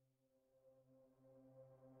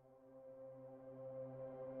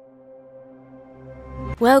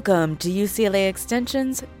Welcome to UCLA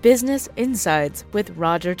Extension's Business Insights with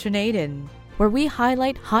Roger Tornadin, where we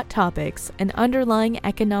highlight hot topics and underlying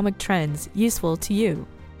economic trends useful to you.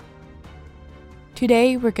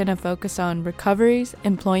 Today, we're going to focus on recoveries,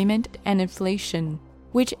 employment, and inflation.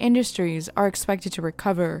 Which industries are expected to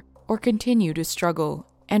recover or continue to struggle,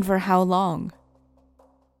 and for how long?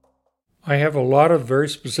 I have a lot of very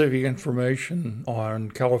specific information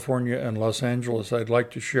on California and Los Angeles I'd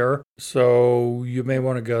like to share. So you may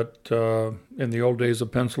want to get, in the old days, a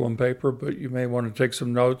pencil and paper, but you may want to take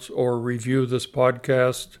some notes or review this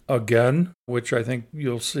podcast again, which I think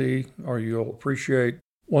you'll see or you'll appreciate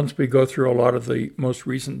once we go through a lot of the most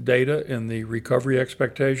recent data in the recovery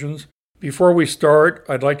expectations. Before we start,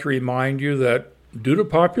 I'd like to remind you that due to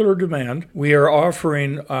popular demand, we are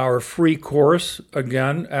offering our free course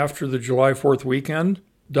again after the July 4th weekend,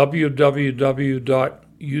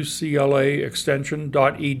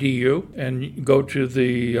 www.uclaextension.edu, and go to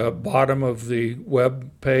the bottom of the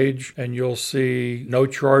web page and you'll see no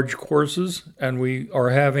charge courses. And we are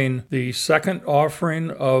having the second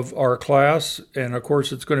offering of our class, and of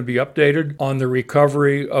course it's going to be updated on the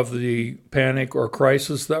recovery of the panic or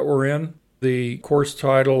crisis that we're in. The course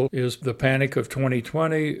title is The Panic of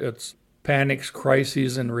 2020. It's Panics,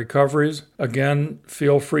 Crises, and Recoveries. Again,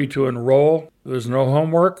 feel free to enroll. There's no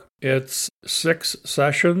homework. It's 6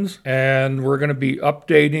 sessions, and we're going to be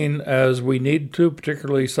updating as we need to,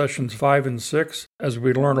 particularly sessions 5 and 6, as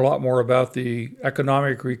we learn a lot more about the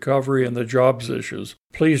economic recovery and the jobs issues.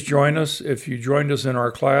 Please join us. If you joined us in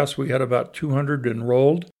our class, we had about 200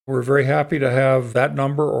 enrolled. We're very happy to have that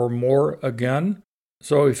number or more again.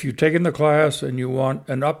 So if you've taken the class and you want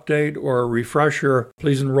an update or a refresher,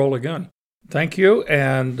 please enroll again. Thank you,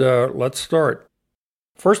 and let's start.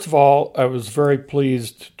 First of all, I was very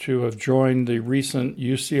pleased to have joined the recent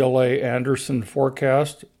UCLA Anderson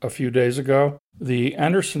forecast a few days ago. The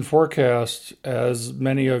Anderson forecast, as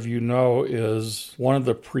many of you know, is one of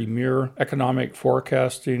the premier economic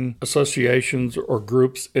forecasting associations or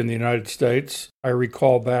groups in the United States. I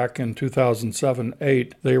recall back in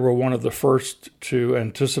 2007-8, they were one of the first to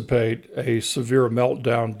anticipate a severe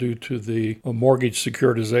meltdown due to the mortgage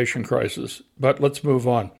securitization crisis. But let's move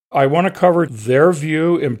on. I want to cover their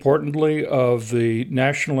view, importantly, of the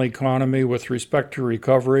national economy with respect to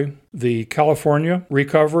recovery, the California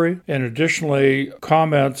recovery, and additionally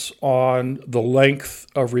comments on the length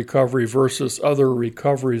of recovery versus other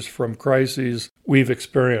recoveries from crises we've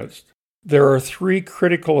experienced. There are 3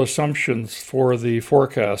 critical assumptions for the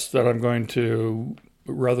forecast that I'm going to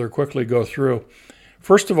rather quickly go through.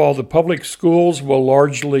 First of all, the public schools will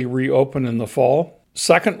largely reopen in the fall.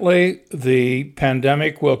 Secondly, the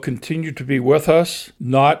pandemic will continue to be with us,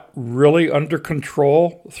 not really under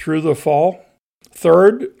control through the fall.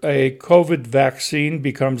 Third, a COVID vaccine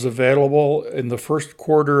becomes available in the first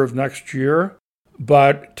quarter of next year,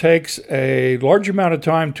 but takes a large amount of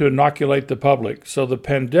time to inoculate the public. So the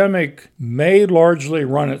pandemic may largely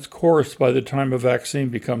run its course by the time a vaccine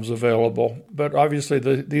becomes available. But obviously,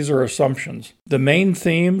 these are assumptions. The main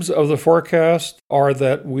themes of the forecast are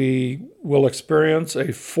that we will experience a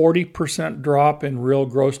 40% drop in real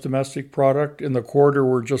gross domestic product in the quarter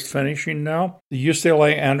we're just finishing now. The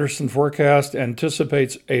UCLA Anderson forecast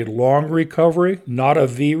anticipates a long recovery, not a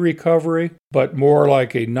V recovery, but more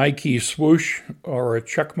like a Nike swoosh or a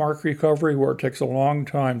checkmark recovery where it takes a long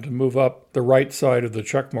time to move up the right side of the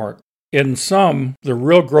checkmark. In sum, the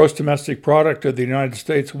real gross domestic product of the United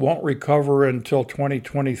States won't recover until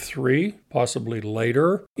 2023, possibly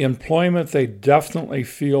later. Employment, they definitely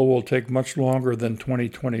feel will take much longer than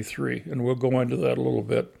 2023, and we'll go into that a little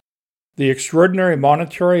bit. The extraordinary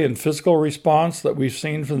monetary and fiscal response that we've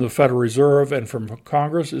seen from the Federal Reserve and from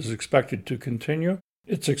Congress is expected to continue.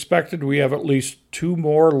 It's expected we have at least 2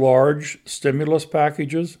 more large stimulus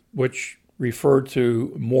packages, which refer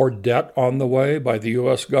to more debt on the way by the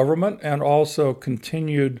U.S. government and also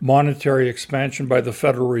continued monetary expansion by the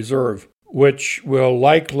Federal Reserve, which will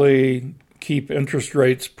likely keep interest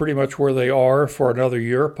rates pretty much where they are for another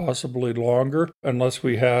year, possibly longer, unless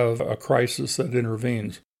we have a crisis that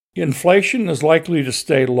intervenes. Inflation is likely to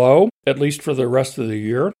stay low, at least for the rest of the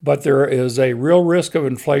year, but there is a real risk of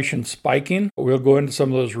inflation spiking. We'll go into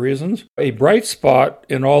some of those reasons. A bright spot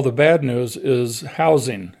in all the bad news is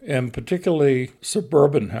housing, and particularly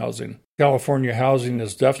suburban housing. California housing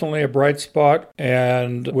is definitely a bright spot,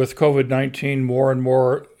 and with COVID-19, more and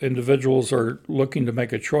more individuals are looking to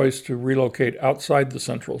make a choice to relocate outside the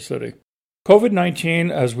central city. COVID-19,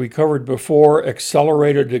 as we covered before,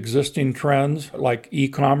 accelerated existing trends like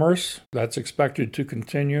e-commerce. That's expected to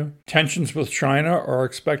continue. Tensions with China are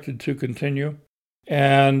expected to continue.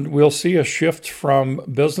 And we'll see a shift from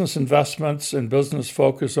business investments and business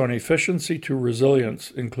focus on efficiency to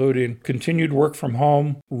resilience, including continued work from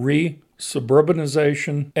home,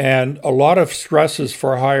 suburbanization, and a lot of stresses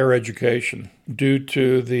for higher education due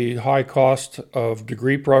to the high cost of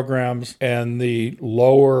degree programs and the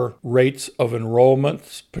lower rates of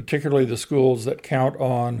enrollments, particularly the schools that count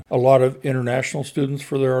on a lot of international students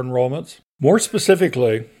for their enrollments. More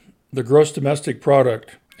specifically, the gross domestic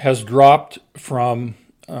product has dropped from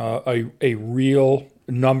a real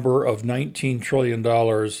number of $19 trillion,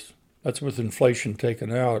 that's with inflation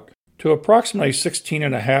taken out, to approximately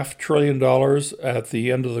 $16.5 trillion at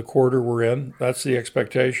the end of the quarter we're in. That's the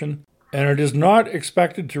expectation. And it is not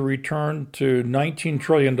expected to return to $19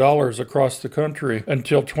 trillion across the country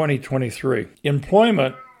until 2023.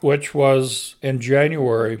 Employment, which was in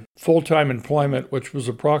January, full-time employment, which was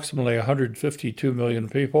approximately 152 million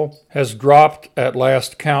people, has dropped at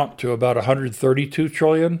last count to about 132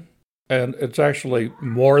 trillion. And it's actually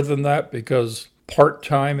more than that because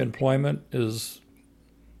part-time employment is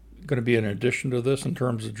going to be in addition to this in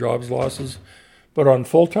terms of jobs losses. But on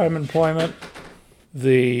full-time employment,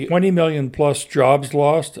 the 20 million plus jobs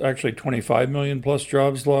lost, actually 25 million plus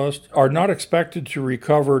jobs lost, are not expected to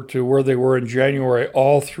recover to where they were in January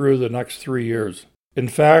all through the next 3 years. In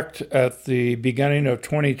fact, at the beginning of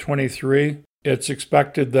 2023, it's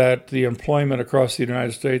expected that the employment across the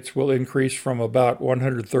United States will increase from about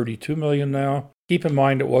 132 million now. Keep in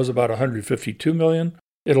mind it was about 152 million.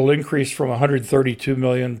 It'll increase from 132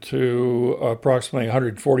 million to approximately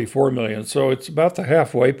 144 million. So it's about the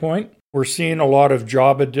halfway point. We're seeing a lot of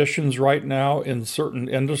job additions right now in certain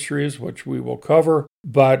industries, which we will cover,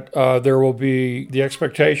 but there will be the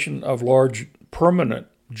expectation of large permanent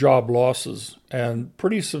job losses and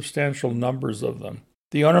pretty substantial numbers of them.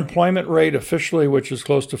 The unemployment rate officially, which is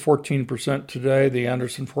close to 14% today, the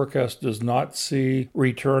Anderson forecast does not see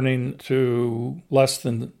returning to less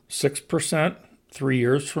than 6%. 3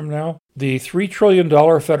 years from now. The $3 trillion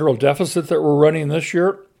federal deficit that we're running this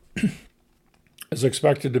year is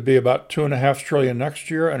expected to be about $2.5 trillion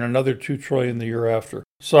next year and another $2 trillion the year after.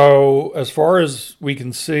 So as far as we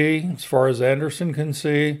can see, as far as Anderson can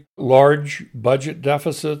see, large budget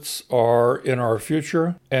deficits are in our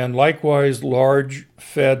future, and likewise large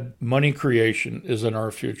Fed money creation is in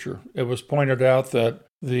our future. It was pointed out that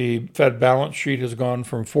the Fed balance sheet has gone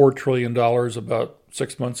from $4 trillion about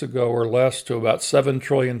 6 months ago or less to about $7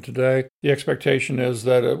 trillion today. The expectation is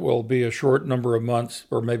that it will be a short number of months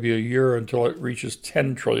or maybe a year until it reaches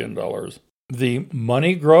 $10 trillion. The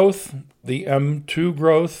money growth, the M2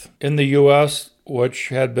 growth in the U.S., which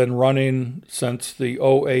had been running since the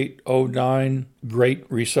 08-09 Great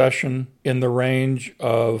Recession in the range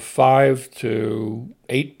of 5 to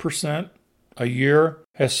 8% a year,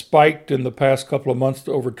 has spiked in the past couple of months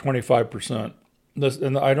to over 25%.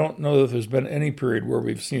 And I don't know that there's been any period where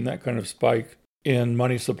we've seen that kind of spike in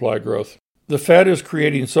money supply growth. The Fed is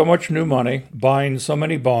creating so much new money, buying so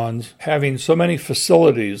many bonds, having so many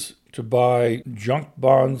facilities to buy junk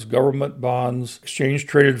bonds, government bonds,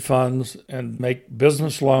 exchange-traded funds, and make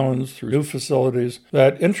business loans through new facilities,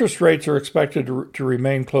 that interest rates are expected to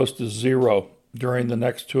remain close to zero during the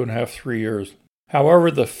next 2.5-3 years.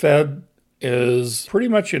 However, the Fed is pretty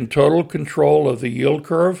much in total control of the yield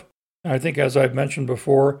curve. I think, as I've mentioned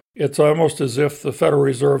before, it's almost as if the Federal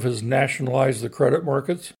Reserve has nationalized the credit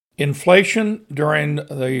markets. Inflation during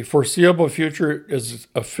the foreseeable future is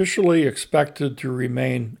officially expected to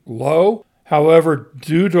remain low. However,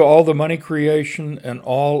 due to all the money creation and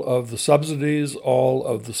all of the subsidies, all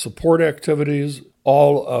of the support activities,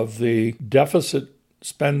 all of the deficit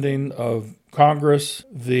spending of Congress,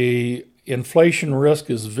 the inflation risk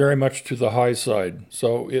is very much to the high side.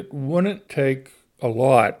 So it wouldn't take a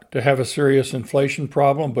lot to have a serious inflation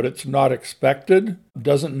problem, but it's not expected.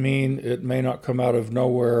 Doesn't mean it may not come out of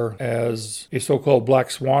nowhere as a so-called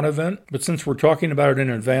black swan event. But since we're talking about it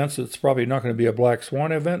in advance, it's probably not going to be a black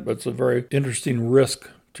swan event, but it's a very interesting risk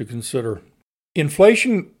to consider.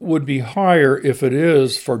 Inflation would be higher if it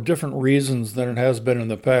is for different reasons than it has been in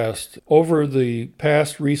the past. Over the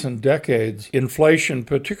past recent decades, inflation,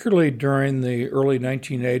 particularly during the early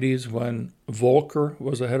 1980s when Volcker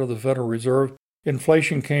was ahead of the Federal Reserve,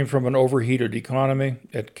 inflation came from an overheated economy.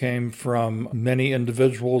 It came from many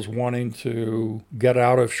individuals wanting to get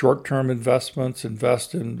out of short-term investments,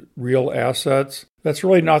 invest in real assets. That's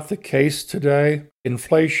really not the case today.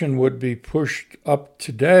 Inflation would be pushed up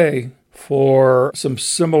today for some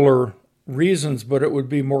similar reasons, but it would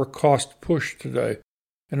be more cost-push today.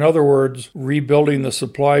 In other words, rebuilding the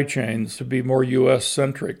supply chains to be more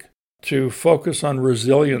U.S.-centric. to focus on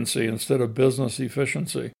resiliency instead of business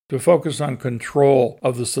efficiency, to focus on control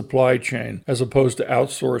of the supply chain as opposed to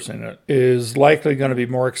outsourcing it, is likely going to be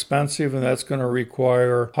more expensive, and that's going to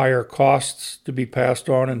require higher costs to be passed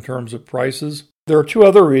on in terms of prices. There are two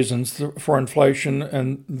other reasons for inflation,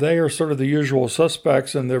 and they are sort of the usual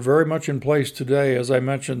suspects, and they're very much in place today. As I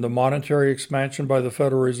mentioned, the monetary expansion by the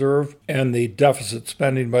Federal Reserve and the deficit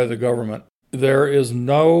spending by the government. There is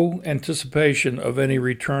no anticipation of any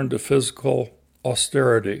return to fiscal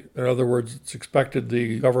austerity. In other words, it's expected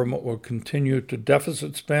the government will continue to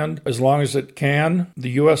deficit spend as long as it can. The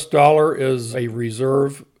U.S. dollar is a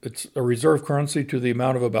reserve. It's a reserve currency to the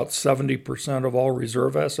amount of about 70% of all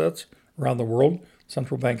reserve assets around the world,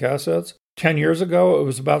 central bank assets. 10 years ago, it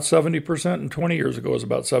was about 70%, and 20 years ago, it was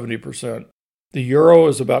about 70%. The euro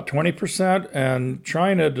is about 20%, and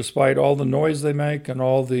China, despite all the noise they make and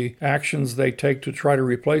all the actions they take to try to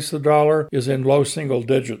replace the dollar, is in low single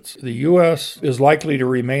digits. The U.S. is likely to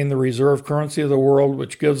remain the reserve currency of the world,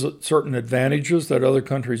 which gives it certain advantages that other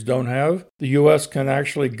countries don't have. The U.S. can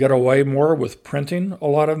actually get away more with printing a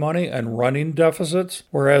lot of money and running deficits,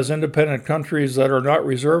 whereas independent countries that are not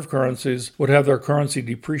reserve currencies would have their currency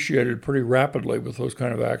depreciated pretty rapidly with those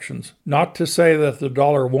kind of actions. Not to say that the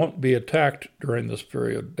dollar won't be attacked during this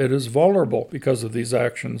period. It is vulnerable because of these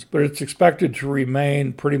actions, but it's expected to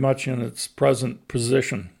remain pretty much in its present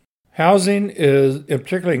position. Housing is,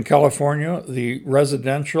 particularly in California, the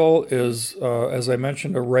residential is, as I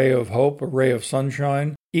mentioned, a ray of hope, a ray of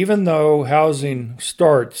sunshine. Even though housing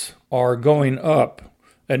starts are going up,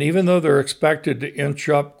 and even though they're expected to inch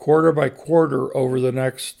up quarter by quarter over the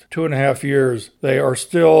next 2.5 years, they are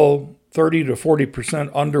still 30 to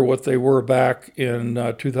 40% under what they were back in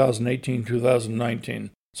 2018,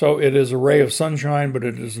 2019. So it is a ray of sunshine, but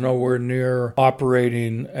it is nowhere near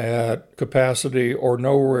operating at capacity or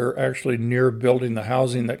nowhere actually near building the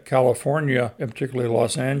housing that California, and particularly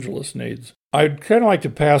Los Angeles, needs. I'd kind of like to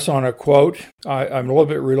pass on a quote. I'm a little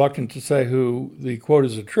bit reluctant to say who the quote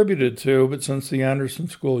is attributed to, but since the Anderson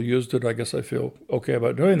School used it, I guess I feel okay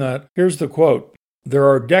about doing that. Here's the quote. There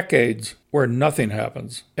are decades where nothing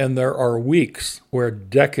happens, and there are weeks where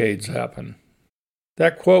decades happen.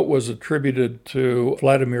 That quote was attributed to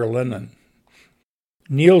Vladimir Lenin.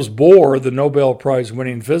 Niels Bohr, the Nobel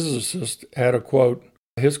Prize-winning physicist, had a quote.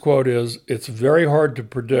 His quote is, "It's very hard to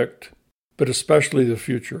predict, but especially the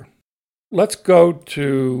future." Let's go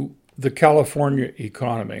to the California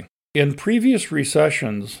economy. In previous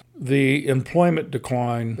recessions, the employment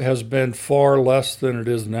decline has been far less than it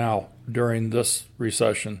is now during this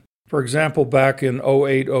recession. For example, back in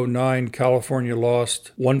 2008-09, California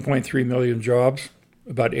lost 1.3 million jobs,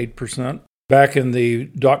 about 8%. Back in the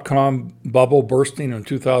dot-com bubble bursting in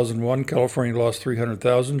 2001, California lost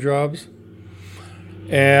 300,000 jobs.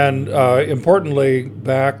 And importantly,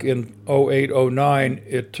 back in 2008-09,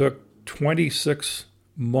 it took 26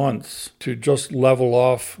 months to just level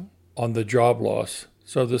off on the job loss.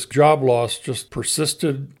 So this job loss just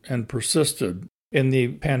persisted and persisted. In the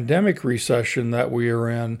pandemic recession that we are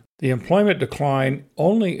in, the employment decline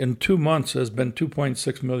only in 2 months has been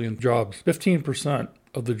 2.6 million jobs. 15%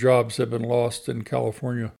 of the jobs have been lost in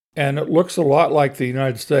California. And it looks a lot like the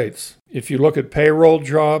United States. If you look at payroll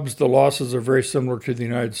jobs, the losses are very similar to the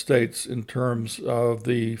United States in terms of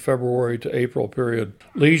the February to April period.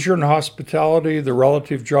 Leisure and hospitality, the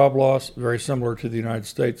relative job loss, very similar to the United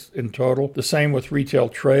States in total. The same with retail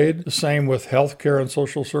trade, the same with healthcare and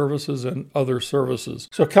social services and other services.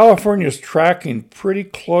 So California is tracking pretty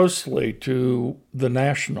closely to the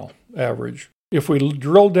national average. If we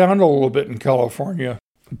drill down a little bit in California,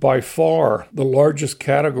 by far, the largest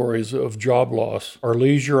categories of job loss are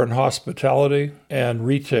leisure and hospitality and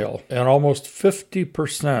retail. And almost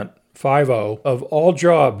 50%, 50, of all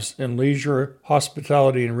jobs in leisure,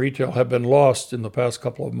 hospitality, and retail have been lost in the past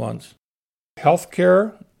couple of months.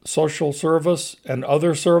 Healthcare, social service, and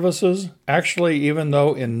other services, actually, even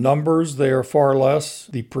though in numbers they are far less,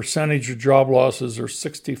 the percentage of job losses are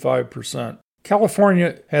 65%.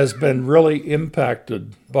 California has been really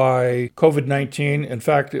impacted by COVID-19. In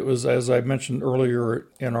fact, it was, as I mentioned earlier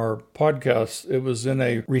in our podcast, it was in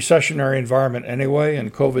a recessionary environment anyway,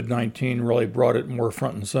 and COVID-19 really brought it more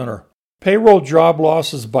front and center. Payroll job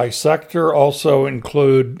losses by sector also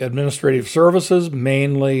include administrative services,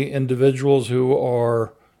 mainly individuals who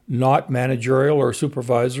are not managerial or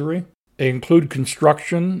supervisory. They include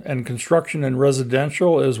construction and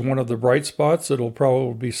residential is one of the bright spots. It'll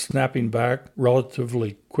probably be snapping back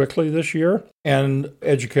relatively quickly this year. And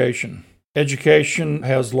education. Education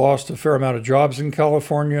has lost a fair amount of jobs in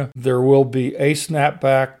California. There will be a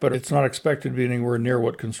snapback, but it's not expected to be anywhere near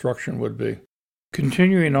what construction would be.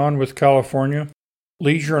 Continuing on with California,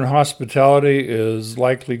 Leisure and hospitality is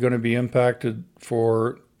likely going to be impacted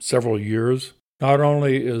for several years. Not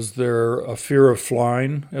only is there a fear of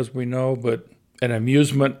flying, as we know, but an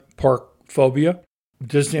amusement park phobia.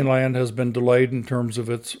 Disneyland has been delayed in terms of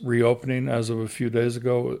its reopening. As of a few days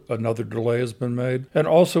ago, another delay has been made. And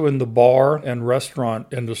also in the bar and restaurant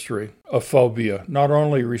industry, a phobia. Not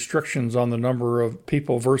only restrictions on the number of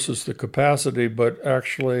people versus the capacity, but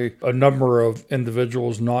actually a number of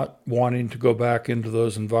individuals not wanting to go back into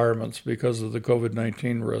those environments because of the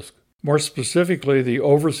COVID-19 risk. More specifically, the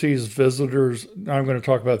overseas visitors, now I'm going to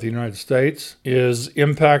talk about the United States, is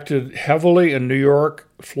impacted heavily in New York,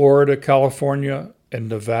 Florida, California, and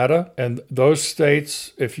Nevada. And those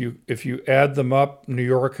states, if you add them up, New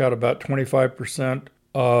York had about 25%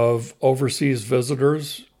 of overseas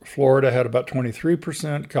visitors. Florida had about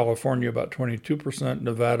 23%, California about 22%,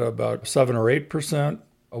 Nevada about 7 or 8%.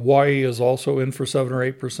 Hawaii is also in for 7 or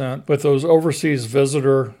 8%, but those overseas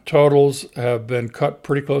visitor totals have been cut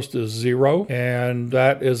pretty close to zero, and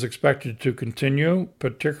that is expected to continue,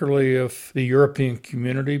 particularly if the European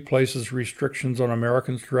community places restrictions on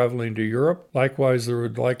Americans traveling to Europe. Likewise, there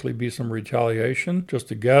would likely be some retaliation, just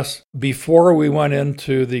a guess. Before we went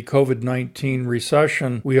into the COVID-19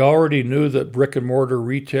 recession, we already knew that brick and mortar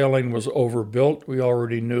retailing was overbuilt. We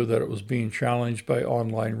already knew that it was being challenged by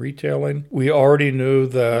online retailing. We already knew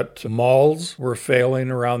that malls were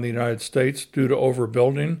failing around the United States due to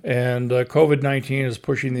overbuilding, and COVID-19 is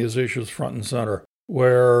pushing these issues front and center,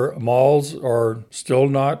 where malls are still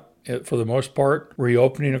not, for the most part,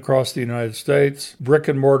 reopening across the United States. Brick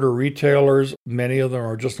and mortar retailers, many of them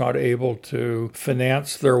are just not able to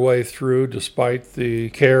finance their way through despite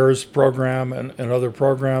the CARES program and other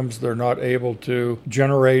programs. They're not able to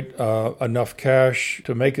generate enough cash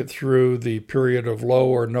to make it through the period of low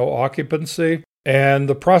or no occupancy. And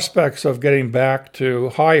the prospects of getting back to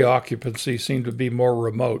high occupancy seem to be more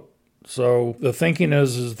remote. So the thinking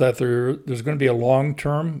is that there's going to be a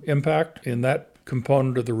long-term impact in that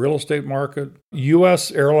component of the real estate market. U.S.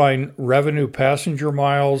 airline revenue passenger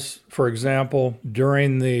miles, for example,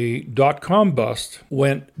 during the dot-com bust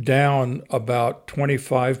went down about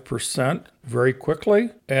 25% very quickly,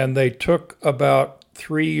 and they took about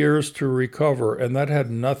 3 years to recover, and that had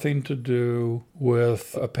nothing to do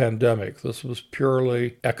with a pandemic. This was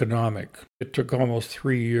purely economic. It took almost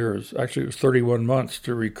 3 years. Actually, it was 31 months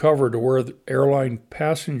to recover to where the airline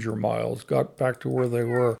passenger miles got back to where they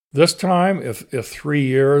were. This time, if 3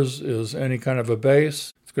 years is any kind of a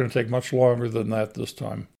base, it's going to take much longer than that this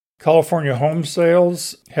time. California home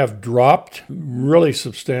sales have dropped really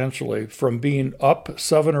substantially from being up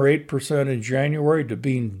 7 or 8% in January to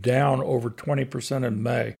being down over 20% in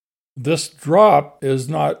May. This drop is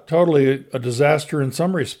not totally a disaster in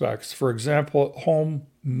some respects. For example,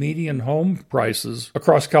 median home prices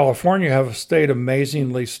across California have stayed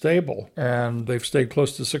amazingly stable, and they've stayed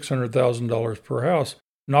close to $600,000 per house.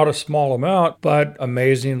 Not a small amount, but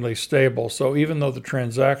amazingly stable. So even though the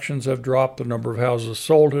transactions have dropped, the number of houses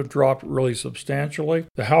sold have dropped really substantially.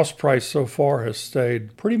 The house price so far has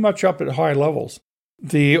stayed pretty much up at high levels.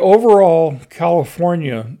 The overall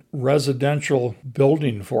California residential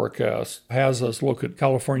building forecast has us look at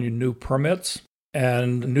California new permits,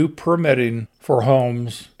 and new permitting for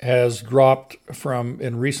homes has dropped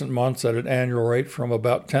in recent months at an annual rate from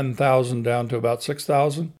about 10,000 down to about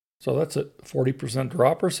 6,000. So that's a 40%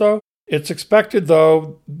 drop or so. It's expected,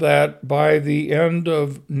 though, that by the end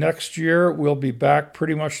of next year, we'll be back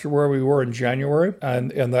pretty much to where we were in January,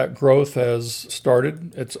 and that growth has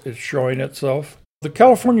started. It's showing itself. The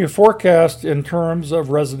California forecast in terms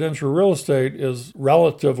of residential real estate is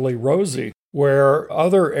relatively rosy, where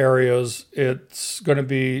other areas it's going to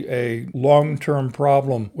be a long-term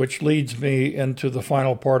problem, which leads me into the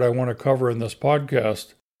final part I want to cover in this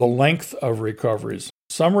podcast, the length of recoveries.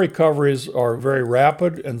 Some recoveries are very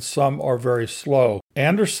rapid and some are very slow.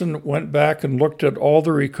 Anderson went back and looked at all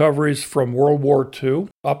the recoveries from World War II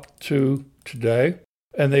up to today,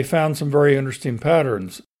 and they found some very interesting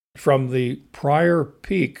patterns. From the prior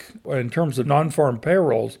peak, in terms of non-farm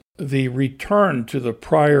payrolls, the return to the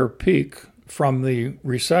prior peak from the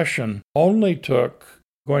recession only took,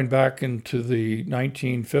 going back into the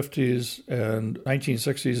 1950s and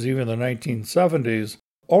 1960s, even the 1970s,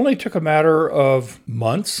 only took a matter of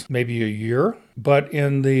months, maybe a year. But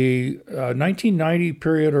in the 1990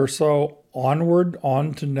 period or so onward,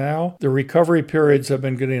 on to now, the recovery periods have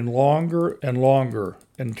been getting longer and longer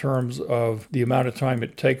in terms of the amount of time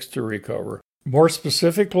it takes to recover. More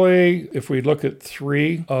specifically, if we look at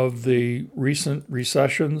three of the recent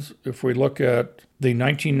recessions, if we look at the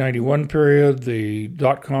 1991 period, the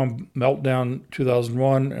dot-com meltdown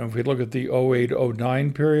 2001, and if we look at the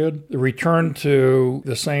 08-09 period, the return to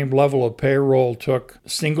the same level of payroll took a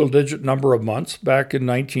single-digit number of months back in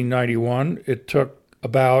 1991. It took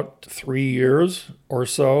about 3 years or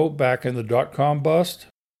so back in the dot-com bust.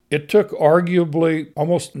 It took arguably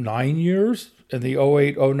almost 9 years in the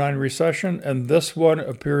 08-09 recession, and this one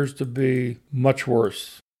appears to be much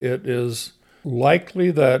worse. It is likely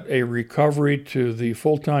that a recovery to the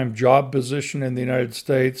full-time job position in the United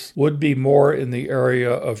States would be more in the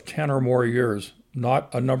area of 10 or more years,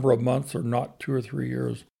 not a number of months or not 2 or 3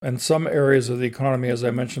 years. And some areas of the economy, as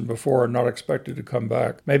I mentioned before, are not expected to come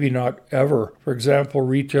back, maybe not ever. For example,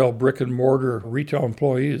 retail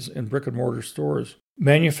employees in brick-and-mortar stores.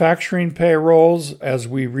 Manufacturing payrolls, as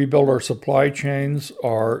we rebuild our supply chains,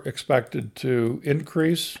 are expected to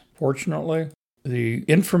increase, fortunately. The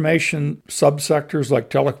information subsectors like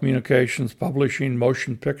telecommunications, publishing,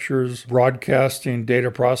 motion pictures, broadcasting, data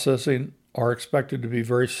processing are expected to be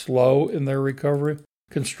very slow in their recovery.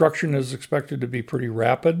 Construction is expected to be pretty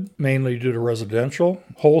rapid, mainly due to residential.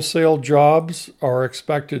 Wholesale jobs are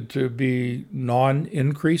expected to be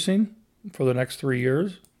non-increasing for the next 3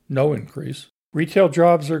 years, no increase. Retail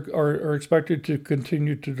jobs are expected to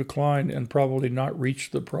continue to decline and probably not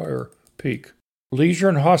reach the prior peak. Leisure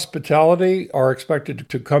and hospitality are expected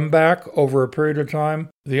to come back over a period of time.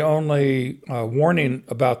 The only warning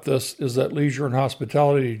about this is that leisure and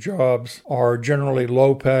hospitality jobs are generally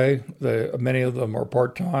low pay. Many of them are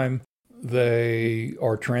part-time. They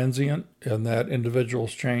are transient in that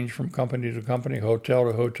individuals change from company to company, hotel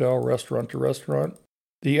to hotel, restaurant to restaurant.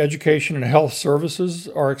 The education and health services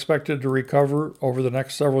are expected to recover over the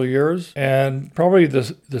next several years. And probably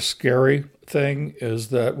the scary thing is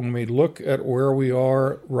that when we look at where we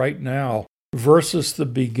are right now versus the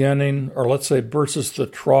beginning, or let's say versus the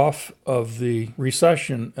trough of the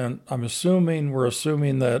recession, and we're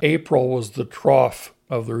assuming that April was the trough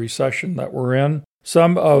of the recession that we're in.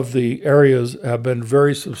 Some of the areas have been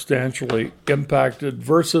very substantially impacted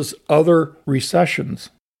versus other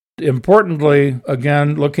recessions. Importantly,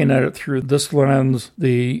 again, looking at it through this lens,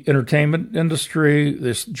 the entertainment industry,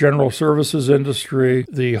 this general services industry,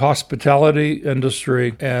 the hospitality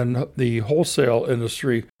industry, and the wholesale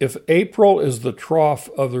industry. If April is the trough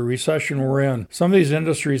of the recession we're in, some of these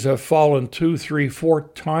industries have fallen 2, 3, 4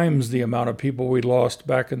 times the amount of people we lost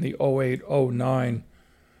back in the 08-09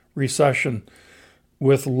 recession.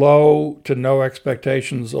 With low to no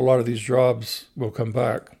expectations, a lot of these jobs will come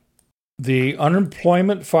back. The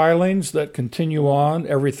unemployment filings that continue on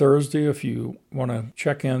every Thursday, if you want to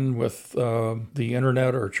check in with the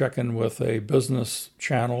internet or check in with a business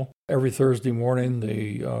channel, every Thursday morning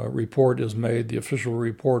the report is made, the official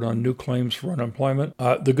report on new claims for unemployment.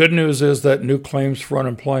 The good news is that new claims for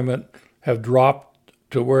unemployment have dropped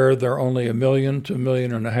to where they're only 1 million to 1.5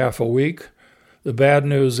 million a week. The bad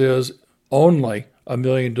news is only 1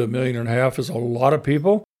 million to 1.5 million is a lot of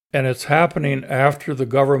people. And it's happening after the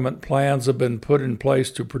government plans have been put in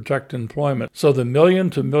place to protect employment. So the 1 million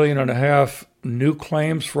to 1.5 million new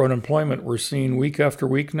claims for unemployment we're seeing week after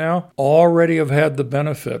week now already have had the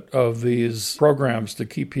benefit of these programs to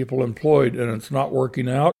keep people employed, and it's not working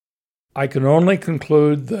out. I can only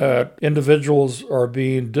conclude that individuals are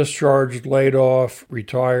being discharged, laid off,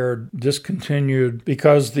 retired, discontinued,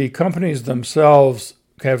 because the companies themselves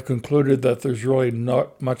have concluded that there's really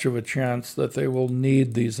not much of a chance that they will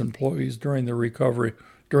need these employees during the recovery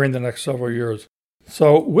during the next several years.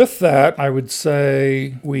 So with that, I would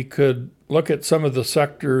say we could look at some of the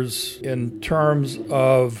sectors in terms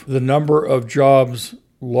of the number of jobs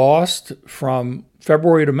lost from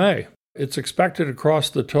February to May. It's expected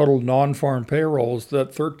across the total non-farm payrolls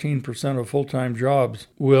that 13% of full-time jobs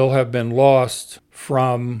will have been lost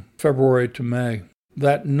from February to May.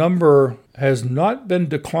 That number has not been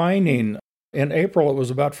declining. In April, it was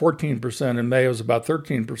about 14%. In May, it was about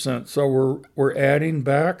 13%. So we're adding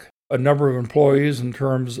back a number of employees in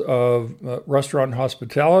terms of restaurant and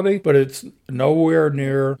hospitality, but it's nowhere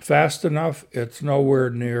near fast enough. It's nowhere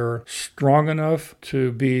near strong enough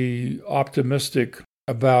to be optimistic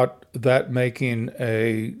about that making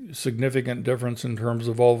a significant difference in terms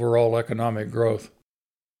of overall economic growth.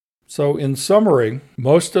 So in summary,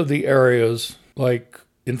 most of the areas like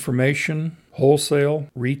information, wholesale,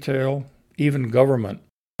 retail, even government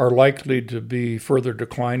are likely to be further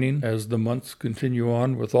declining as the months continue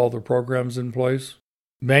on with all the programs in place.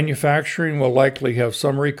 Manufacturing will likely have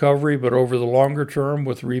some recovery, but over the longer term,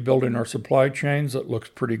 with rebuilding our supply chains, it looks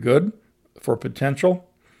pretty good for potential.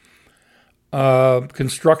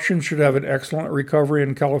 Construction should have an excellent recovery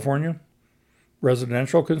in California.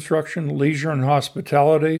 Residential construction, leisure, and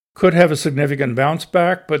hospitality could have a significant bounce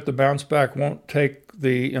back, but the bounce back won't take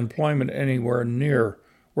the employment anywhere near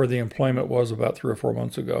where the employment was about 3 or 4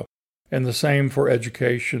 months ago. And the same for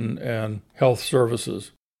education and health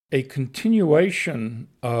services. A continuation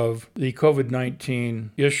of the COVID-19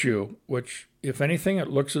 issue, which, if anything, it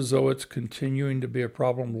looks as though it's continuing to be a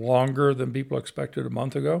problem longer than people expected a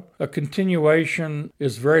month ago. A continuation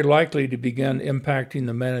is very likely to begin impacting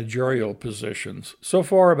the managerial positions. So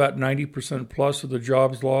far, about 90% plus of the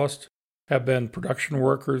jobs lost have been production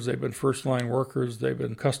workers, they've been first-line workers, they've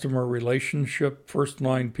been customer relationship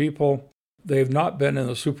first-line people. They've not been in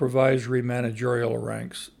the supervisory managerial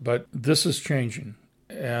ranks, but this is changing.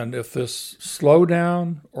 And if this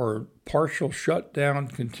slowdown or partial shutdown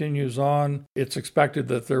continues on, it's expected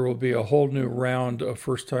that there will be a whole new round of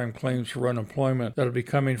first-time claims for unemployment that will be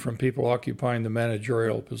coming from people occupying the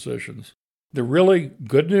managerial positions. The really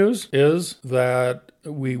good news is that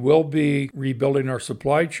we will be rebuilding our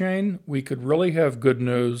supply chain. We could really have good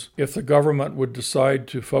news if the government would decide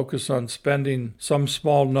to focus on spending some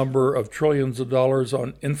small number of trillions of dollars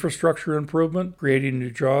on infrastructure improvement, creating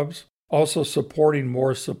new jobs. Also supporting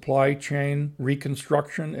more supply chain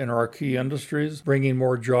reconstruction in our key industries, bringing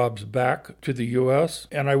more jobs back to the U.S.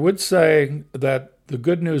 And I would say that the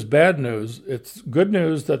good news, bad news, it's good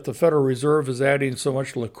news that the Federal Reserve is adding so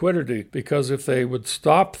much liquidity, because if they would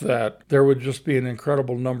stop that, there would just be an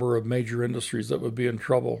incredible number of major industries that would be in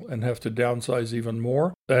trouble and have to downsize even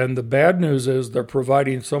more. And the bad news is they're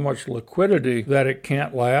providing so much liquidity that it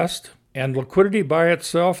can't last. And liquidity by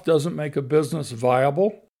itself doesn't make a business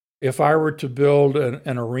viable. If I were to build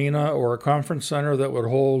an arena or a conference center that would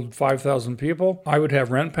hold 5,000 people, I would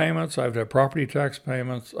have rent payments, I would have property tax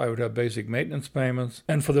payments, I would have basic maintenance payments.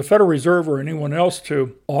 And for the Federal Reserve or anyone else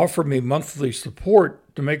to offer me monthly support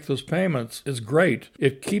to make those payments is great.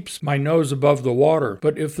 It keeps my nose above the water.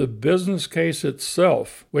 But if the business case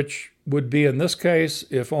itself, which would be in this case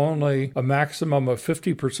if only a maximum of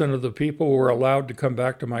 50% of the people were allowed to come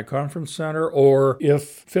back to my conference center, or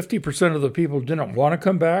if 50% of the people didn't want to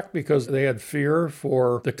come back because they had fear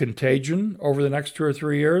for the contagion over the next 2 or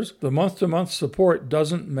 3 years, the month-to-month support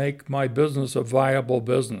doesn't make my business a viable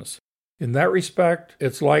business. In that respect,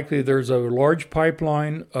 it's likely there's a large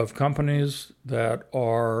pipeline of companies that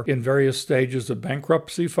are in various stages of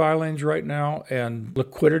bankruptcy filings right now, and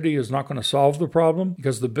liquidity is not going to solve the problem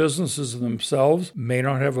because the businesses themselves may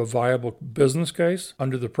not have a viable business case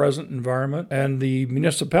under the present environment, and the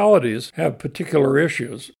municipalities have particular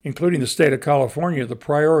issues, including the state of California. The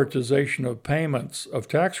prioritization of payments of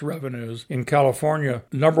tax revenues in California,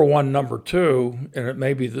 number one, number two, and it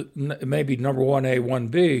may be number 1A,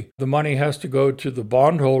 1B, the money has to go to the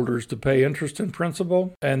bondholders to pay interest and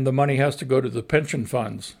principal, and the money has to go to the pension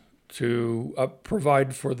funds to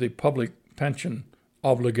provide for the public pension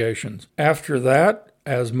obligations. After that,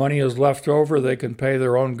 as money is left over, they can pay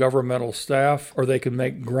their own governmental staff, or they can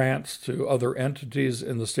make grants to other entities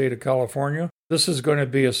in the state of California. This is going to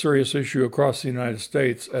be a serious issue across the United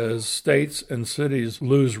States as states and cities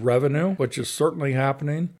lose revenue, which is certainly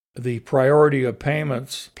happening. The priority of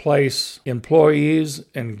payments place employees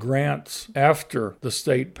and grants after the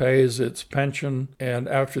state pays its pension and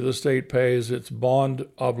after the state pays its bond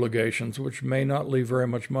obligations, which may not leave very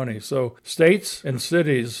much money. So states and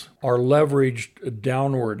cities are leveraged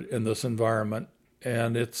downward in this environment.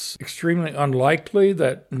 And it's extremely unlikely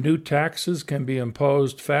that new taxes can be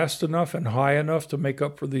imposed fast enough and high enough to make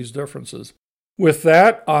up for these differences. With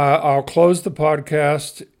that, I'll close the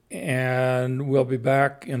podcast. And we'll be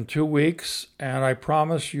back in 2 weeks, and I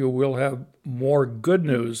promise you we'll have more good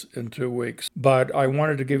news in 2 weeks. But I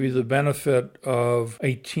wanted to give you the benefit of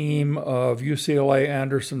a team of UCLA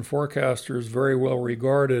Anderson forecasters, very well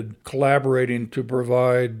regarded, collaborating to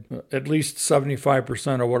provide at least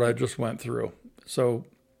 75% of what I just went through. So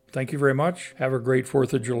thank you very much. Have a great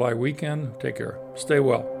 4th of July weekend. Take care. Stay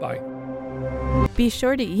well. Bye. Be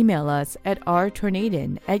sure to email us at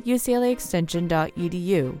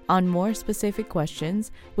rtornadin@uclaextension.edu on more specific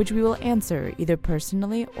questions, which we will answer either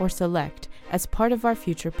personally or select as part of our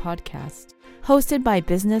future podcast. Hosted by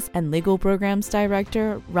Business and Legal Programs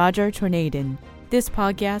Director Roger Tornadin, this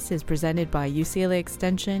podcast is presented by UCLA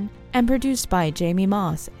Extension and produced by Jamie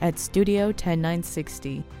Moss at Studio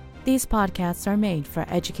 10960. These podcasts are made for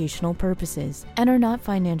educational purposes and are not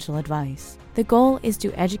financial advice. The goal is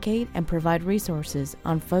to educate and provide resources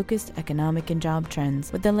on focused economic and job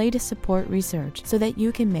trends with the latest support research so that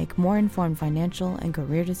you can make more informed financial and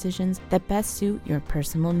career decisions that best suit your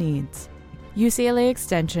personal needs. UCLA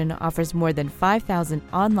Extension offers more than 5,000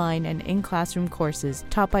 online and in-classroom courses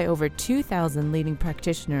taught by over 2,000 leading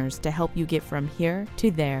practitioners to help you get from here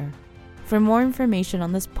to there. For more information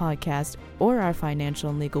on this podcast or our financial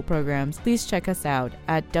and legal programs, please check us out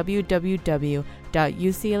at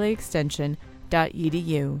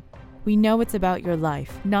www.uclaextension.edu. We know it's about your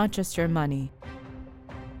life, not just your money.